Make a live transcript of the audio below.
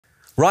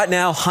Right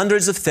now,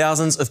 hundreds of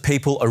thousands of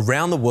people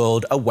around the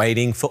world are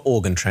waiting for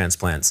organ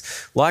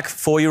transplants, like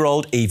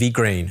 4-year-old Evie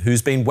Green,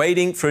 who's been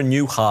waiting for a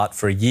new heart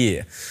for a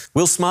year.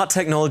 Will smart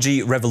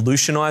technology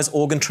revolutionise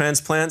organ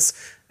transplants?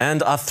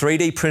 And are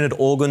 3D printed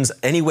organs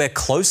anywhere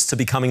close to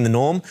becoming the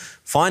norm?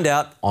 Find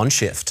out on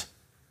Shift.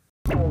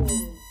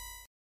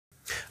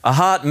 A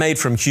heart made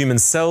from human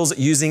cells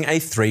using a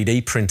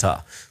 3D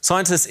printer.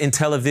 Scientists in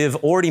Tel Aviv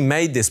already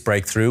made this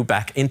breakthrough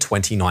back in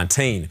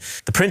 2019.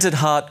 The printed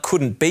heart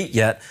couldn't beat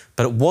yet,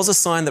 but it was a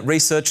sign that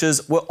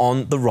researchers were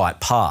on the right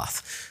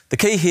path. The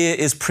key here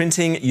is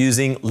printing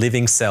using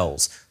living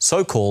cells,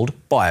 so-called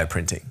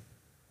bioprinting.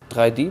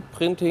 3D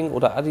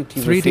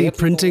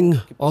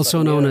printing,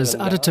 also known as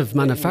additive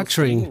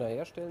manufacturing,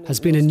 has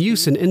been in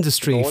use in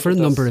industry for a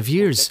number of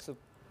years.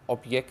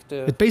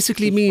 It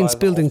basically means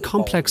building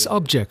complex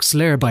objects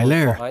layer by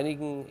layer.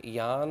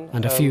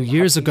 And a few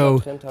years ago,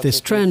 this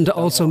trend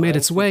also made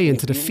its way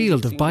into the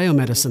field of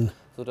biomedicine.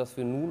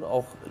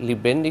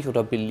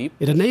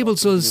 It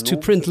enables us to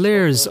print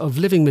layers of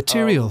living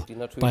material,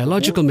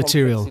 biological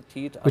material,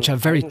 which have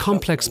very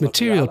complex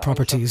material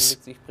properties.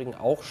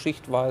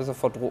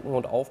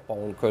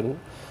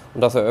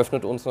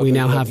 We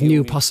now have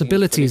new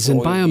possibilities in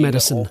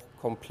biomedicine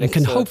and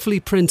can hopefully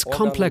print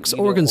complex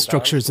organ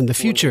structures in the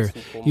future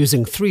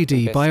using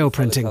 3D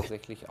bioprinting.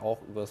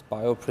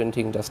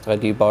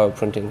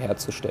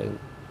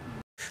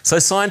 So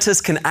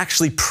scientists can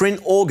actually print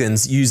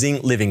organs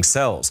using living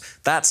cells.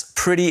 That's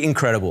pretty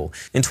incredible.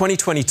 In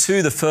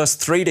 2022, the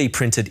first 3D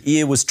printed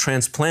ear was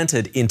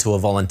transplanted into a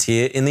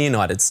volunteer in the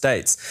United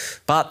States.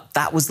 But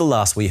that was the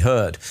last we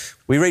heard.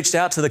 We reached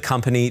out to the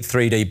company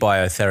 3D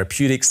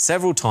Biotherapeutics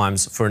several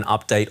times for an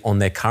update on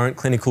their current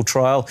clinical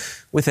trial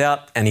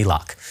without any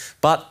luck.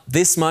 But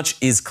this much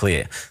is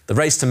clear. The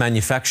race to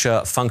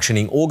manufacture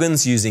functioning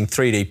organs using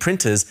 3D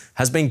printers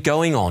has been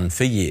going on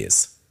for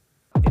years.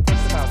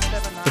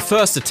 The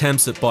first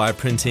attempts at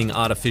bioprinting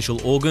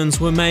artificial organs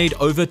were made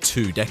over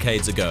 2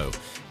 decades ago.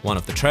 One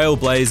of the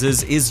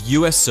trailblazers is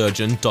US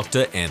surgeon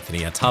Dr.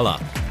 Anthony Atala.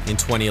 In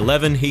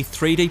 2011, he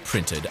 3D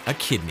printed a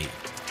kidney.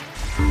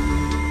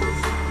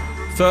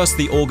 First,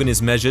 the organ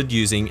is measured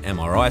using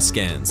MRI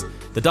scans.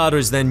 The data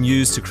is then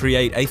used to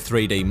create a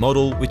 3D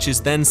model, which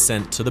is then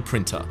sent to the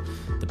printer.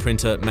 The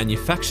printer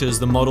manufactures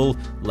the model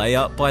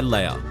layer by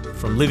layer,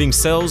 from living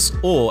cells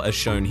or, as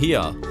shown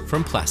here,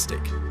 from plastic.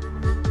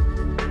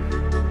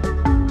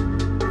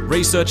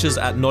 Researchers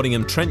at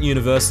Nottingham Trent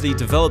University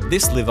developed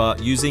this liver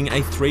using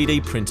a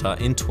 3D printer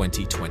in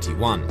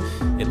 2021.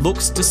 It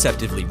looks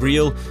deceptively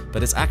real,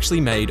 but it's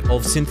actually made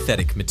of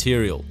synthetic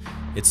material.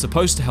 It's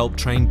supposed to help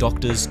train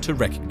doctors to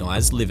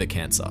recognise liver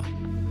cancer.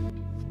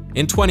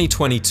 In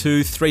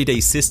 2022,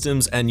 3D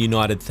Systems and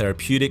United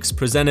Therapeutics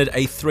presented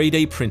a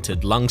 3D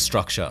printed lung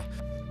structure.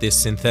 This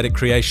synthetic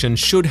creation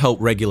should help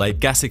regulate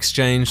gas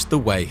exchange the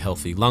way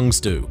healthy lungs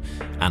do.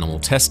 Animal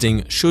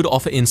testing should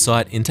offer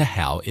insight into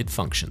how it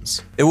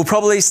functions. It will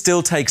probably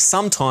still take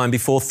some time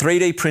before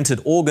 3D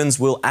printed organs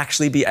will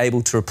actually be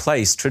able to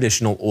replace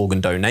traditional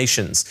organ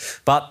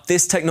donations. But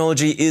this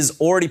technology is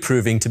already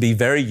proving to be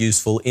very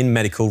useful in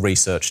medical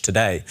research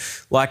today,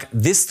 like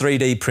this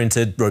 3D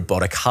printed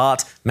robotic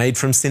heart made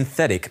from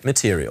synthetic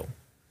material.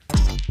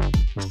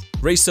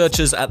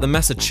 Researchers at the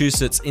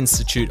Massachusetts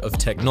Institute of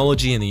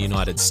Technology in the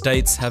United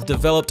States have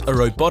developed a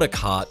robotic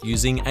heart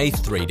using a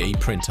 3D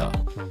printer.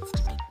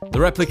 The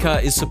replica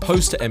is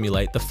supposed to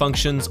emulate the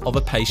functions of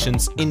a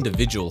patient's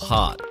individual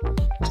heart.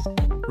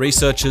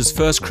 Researchers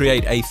first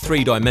create a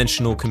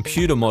 3-dimensional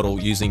computer model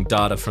using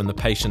data from the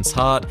patient's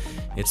heart.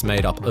 It's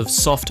made up of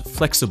soft,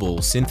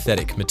 flexible,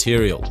 synthetic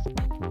material.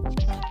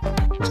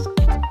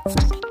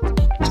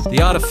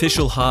 The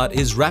artificial heart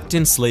is wrapped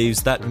in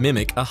sleeves that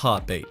mimic a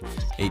heartbeat.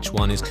 Each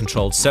one is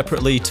controlled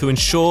separately to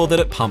ensure that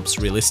it pumps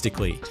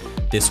realistically.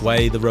 This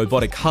way, the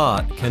robotic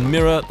heart can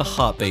mirror the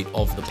heartbeat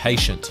of the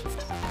patient.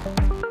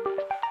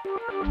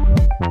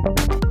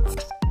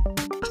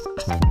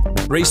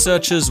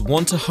 Researchers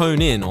want to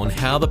hone in on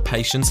how the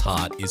patient's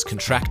heart is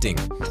contracting.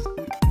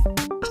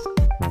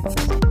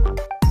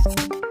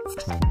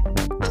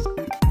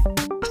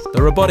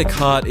 The robotic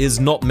heart is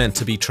not meant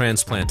to be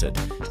transplanted.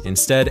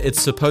 Instead,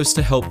 it's supposed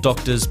to help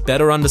doctors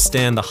better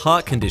understand the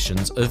heart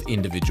conditions of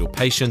individual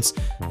patients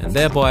and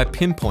thereby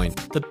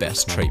pinpoint the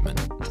best treatment.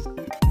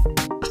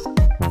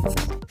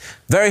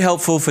 Very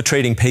helpful for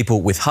treating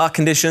people with heart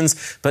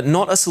conditions, but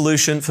not a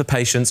solution for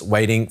patients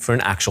waiting for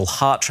an actual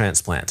heart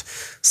transplant.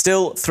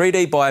 Still,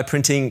 3D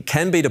bioprinting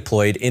can be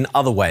deployed in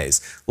other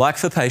ways, like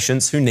for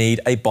patients who need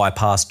a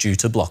bypass due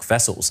to blocked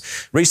vessels.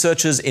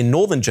 Researchers in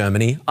northern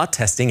Germany are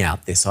testing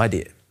out this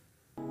idea.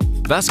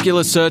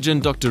 Vascular surgeon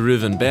Dr.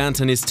 Reuven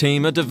Bernd and his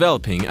team are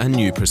developing a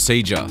new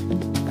procedure.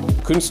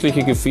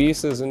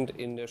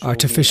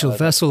 Artificial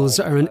vessels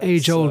are an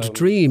age-old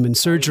dream in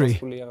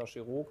surgery.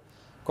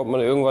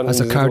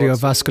 As a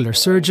cardiovascular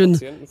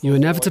surgeon, you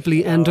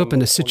inevitably end up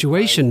in a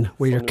situation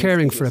where you're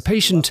caring for a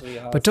patient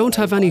but don't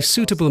have any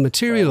suitable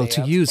material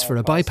to use for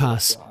a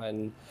bypass.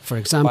 For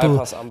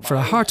example, for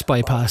a heart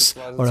bypass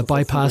or a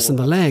bypass in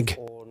the leg.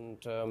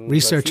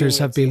 Researchers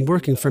have been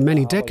working for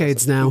many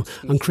decades now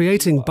on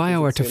creating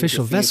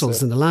bioartificial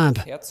vessels in the lab.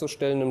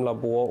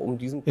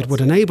 It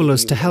would enable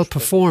us to help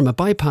perform a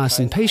bypass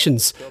in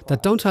patients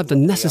that don't have the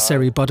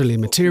necessary bodily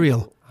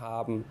material.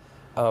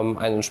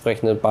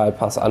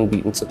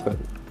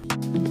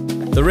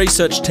 The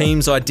research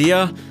team's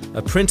idea: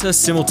 a printer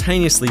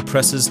simultaneously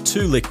presses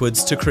two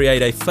liquids to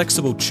create a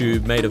flexible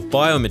tube made of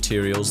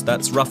biomaterials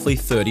that's roughly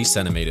 30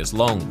 centimeters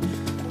long.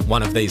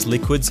 One of these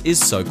liquids is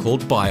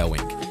so-called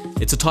bioink.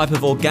 It's a type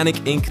of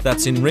organic ink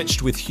that's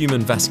enriched with human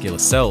vascular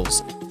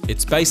cells.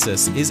 Its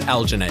basis is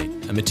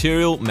alginate, a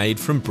material made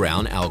from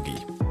brown algae.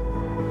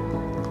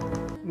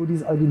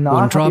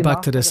 One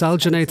drawback to this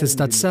alginate is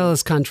that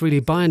cells can't really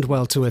bind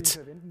well to it.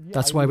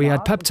 That's why we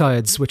add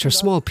peptides, which are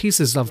small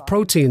pieces of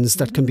proteins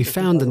that can be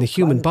found in the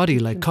human body,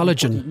 like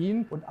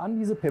collagen.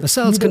 The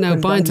cells can now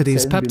bind to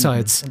these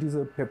peptides,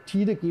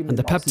 and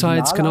the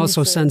peptides can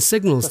also send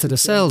signals to the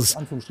cells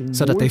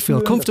so that they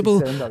feel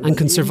comfortable and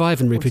can survive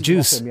and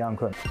reproduce.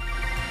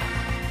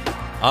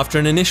 After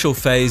an initial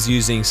phase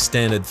using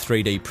standard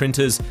 3D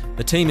printers,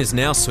 the team is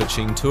now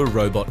switching to a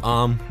robot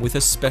arm with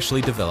a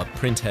specially developed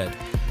printhead.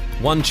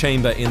 One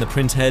chamber in the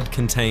printhead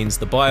contains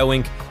the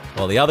bioink,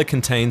 while the other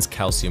contains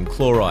calcium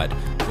chloride,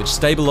 which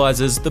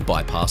stabilizes the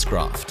bypass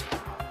graft.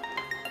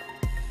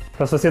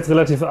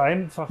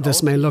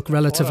 This may look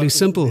relatively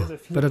simple,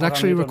 but it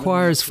actually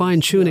requires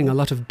fine-tuning a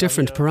lot of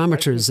different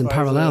parameters in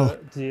parallel.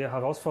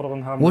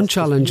 One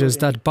challenge is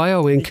that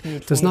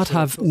bioink does not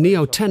have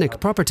neotenic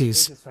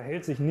properties.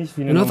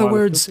 In other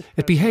words,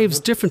 it behaves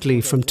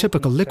differently from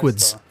typical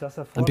liquids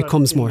and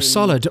becomes more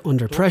solid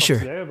under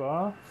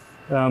pressure.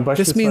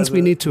 This means we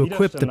need to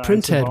equip the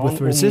printhead with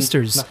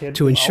resistors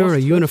to ensure a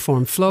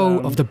uniform flow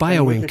of the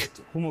bioink.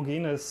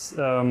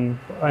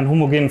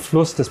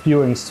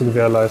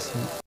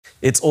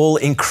 It's all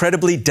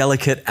incredibly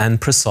delicate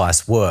and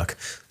precise work,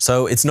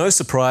 so it's no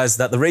surprise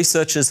that the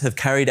researchers have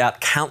carried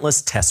out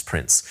countless test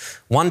prints.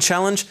 One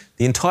challenge: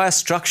 the entire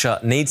structure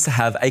needs to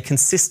have a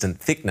consistent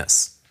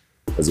thickness.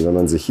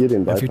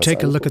 If you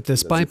take a look at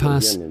this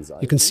bypass,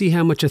 you can see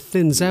how much it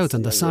thins out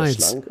on the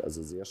sides.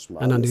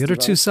 And on the other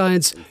two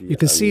sides, you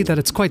can see that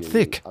it's quite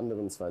thick,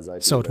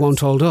 so it won't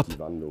hold up.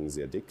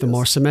 The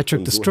more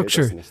symmetric the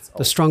structure,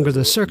 the stronger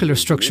the circular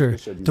structure,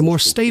 the more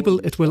stable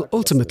it will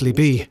ultimately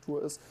be.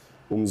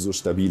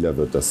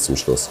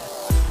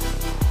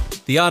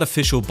 The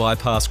artificial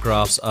bypass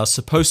grafts are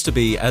supposed to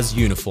be as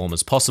uniform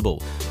as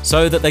possible,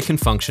 so that they can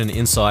function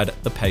inside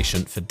the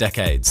patient for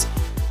decades.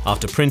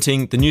 After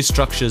printing, the new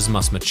structures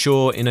must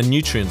mature in a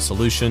nutrient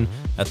solution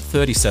at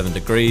 37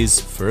 degrees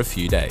for a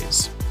few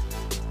days.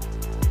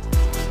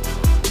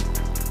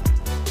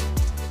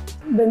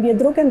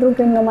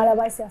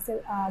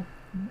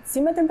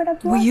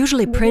 We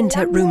usually print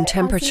at room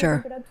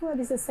temperature,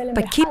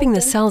 but keeping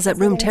the cells at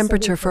room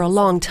temperature for a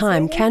long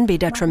time can be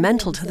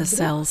detrimental to the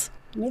cells.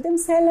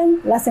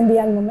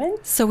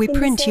 So we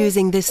print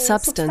using this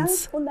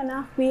substance,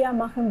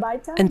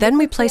 and then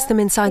we place them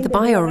inside the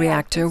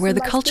bioreactor where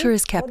the culture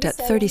is kept at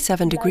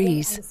 37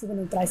 degrees.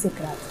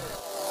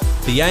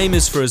 The aim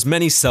is for as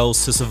many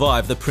cells to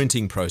survive the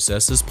printing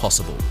process as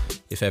possible.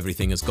 If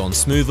everything has gone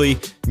smoothly,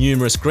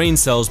 numerous green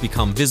cells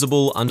become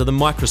visible under the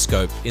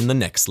microscope in the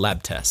next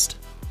lab test.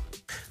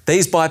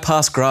 These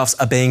bypass grafts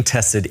are being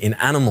tested in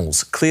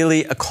animals,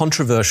 clearly a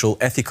controversial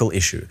ethical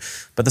issue,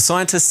 but the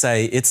scientists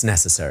say it's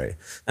necessary.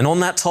 And on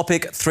that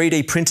topic,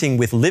 3D printing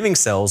with living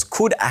cells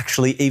could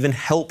actually even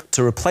help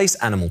to replace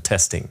animal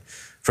testing.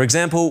 For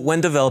example,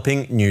 when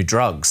developing new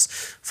drugs,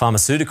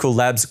 pharmaceutical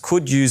labs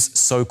could use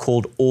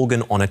so-called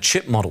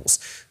organ-on-a-chip models.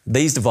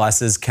 These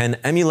devices can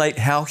emulate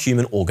how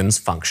human organs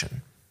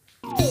function.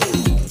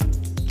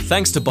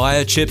 Thanks to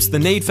biochips, the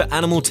need for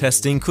animal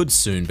testing could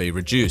soon be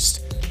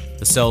reduced.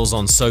 The cells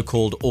on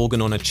so-called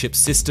organ-on-a-chip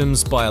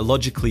systems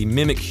biologically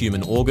mimic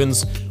human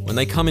organs when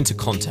they come into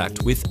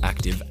contact with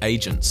active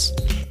agents.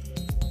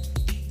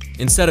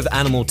 Instead of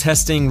animal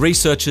testing,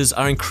 researchers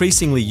are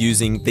increasingly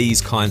using these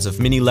kinds of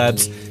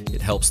mini-labs.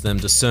 It helps them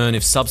discern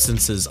if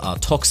substances are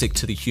toxic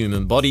to the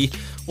human body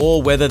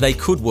or whether they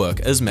could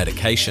work as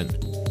medication.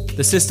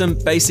 The system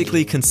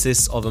basically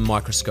consists of a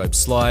microscope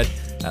slide,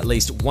 at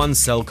least one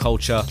cell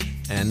culture,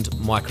 and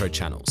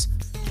microchannels.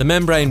 The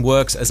membrane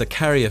works as a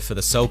carrier for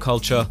the cell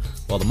culture,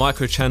 while the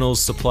microchannels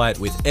supply it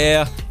with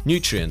air,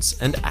 nutrients,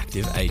 and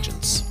active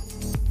agents.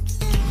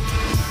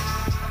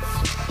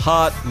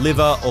 Heart,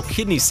 liver, or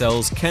kidney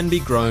cells can be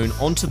grown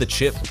onto the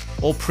chip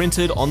or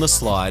printed on the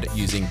slide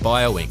using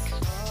bioink.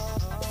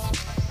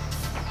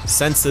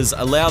 Sensors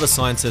allow the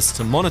scientists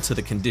to monitor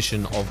the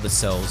condition of the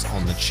cells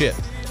on the chip.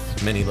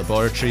 Many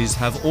laboratories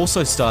have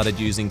also started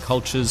using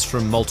cultures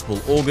from multiple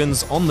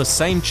organs on the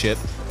same chip,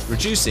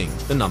 reducing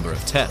the number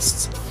of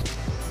tests.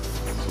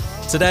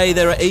 Today,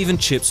 there are even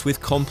chips with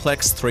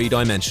complex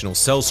three-dimensional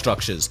cell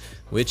structures,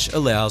 which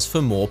allows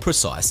for more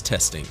precise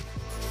testing.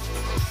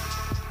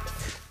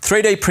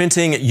 3D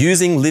printing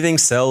using living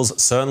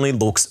cells certainly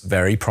looks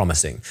very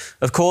promising.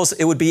 Of course,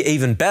 it would be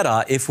even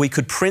better if we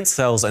could print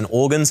cells and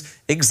organs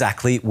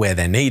exactly where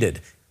they're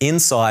needed,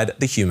 inside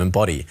the human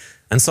body.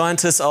 And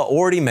scientists are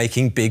already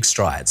making big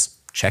strides.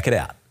 Check it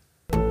out.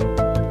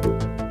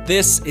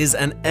 This is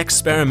an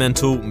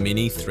experimental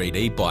mini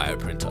 3D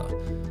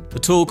bioprinter. The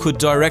tool could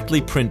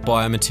directly print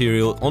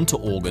biomaterial onto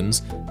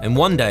organs, and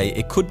one day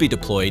it could be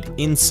deployed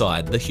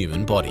inside the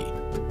human body.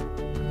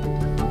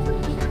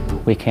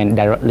 We can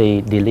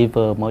directly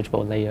deliver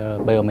multiple layer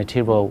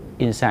biomaterial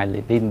inside the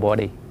living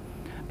body.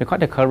 Because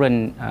the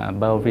current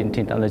bioprinting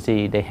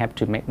technology, they have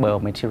to make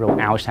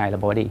biomaterial outside the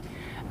body.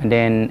 And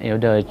then in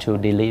order to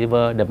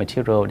deliver the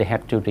material, they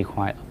have to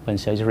require open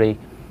surgery.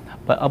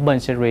 But open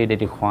surgery, they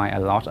require a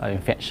lot of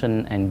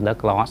infection and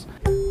blood loss.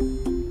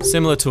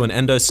 Similar to an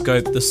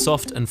endoscope, the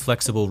soft and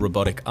flexible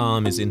robotic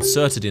arm is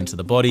inserted into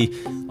the body,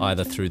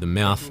 either through the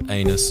mouth,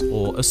 anus,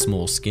 or a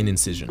small skin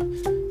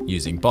incision.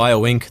 Using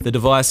bioink, the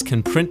device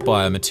can print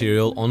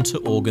biomaterial onto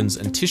organs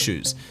and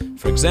tissues,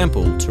 for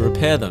example, to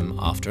repair them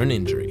after an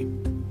injury.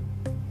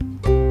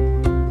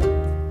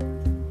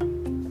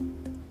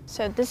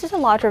 So this is a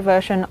larger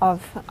version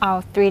of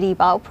our 3D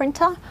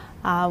bioprinter.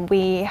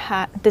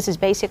 This is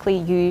basically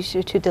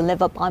used to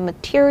deliver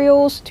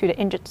biomaterials to the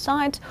injured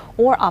sites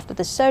or after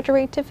the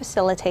surgery to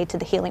facilitate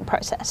the healing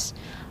process.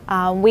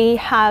 We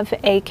have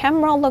a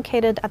camera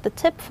located at the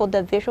tip for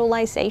the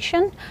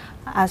visualization,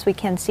 as we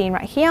can see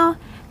right here,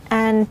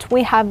 and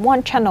we have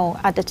one channel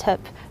at the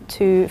tip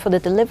for the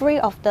delivery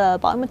of the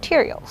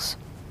biomaterials.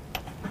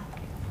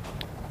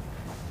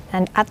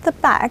 And at the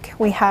back,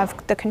 we have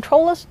the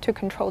controllers to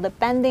control the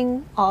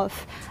bending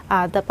of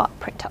the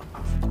bioprinter.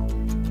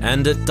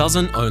 And it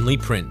doesn't only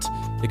print.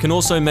 It can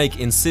also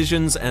make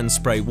incisions and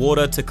spray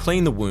water to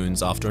clean the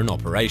wounds after an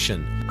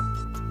operation.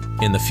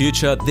 In the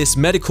future, this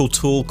medical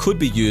tool could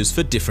be used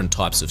for different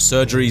types of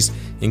surgeries,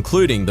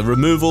 including the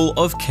removal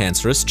of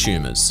cancerous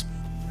tumours.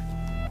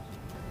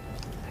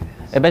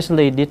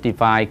 Basically, this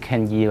device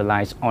can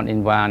utilize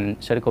all-in-one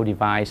surgical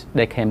device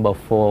that can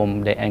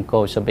perform the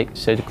endoscopic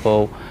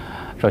surgical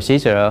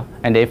procedure,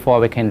 and therefore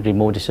we can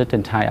remove a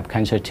certain type of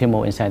cancer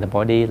tumor inside the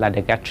body, like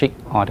the gastric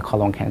or the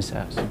colon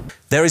cancers.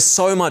 There is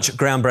so much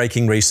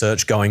groundbreaking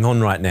research going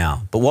on right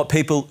now, but what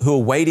people who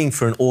are waiting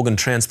for an organ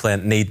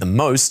transplant need the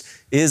most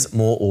is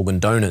more organ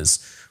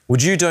donors.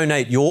 Would you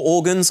donate your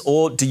organs,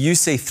 or do you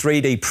see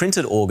 3D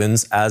printed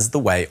organs as the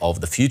way of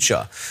the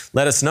future?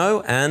 Let us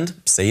know, and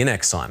see you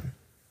next time.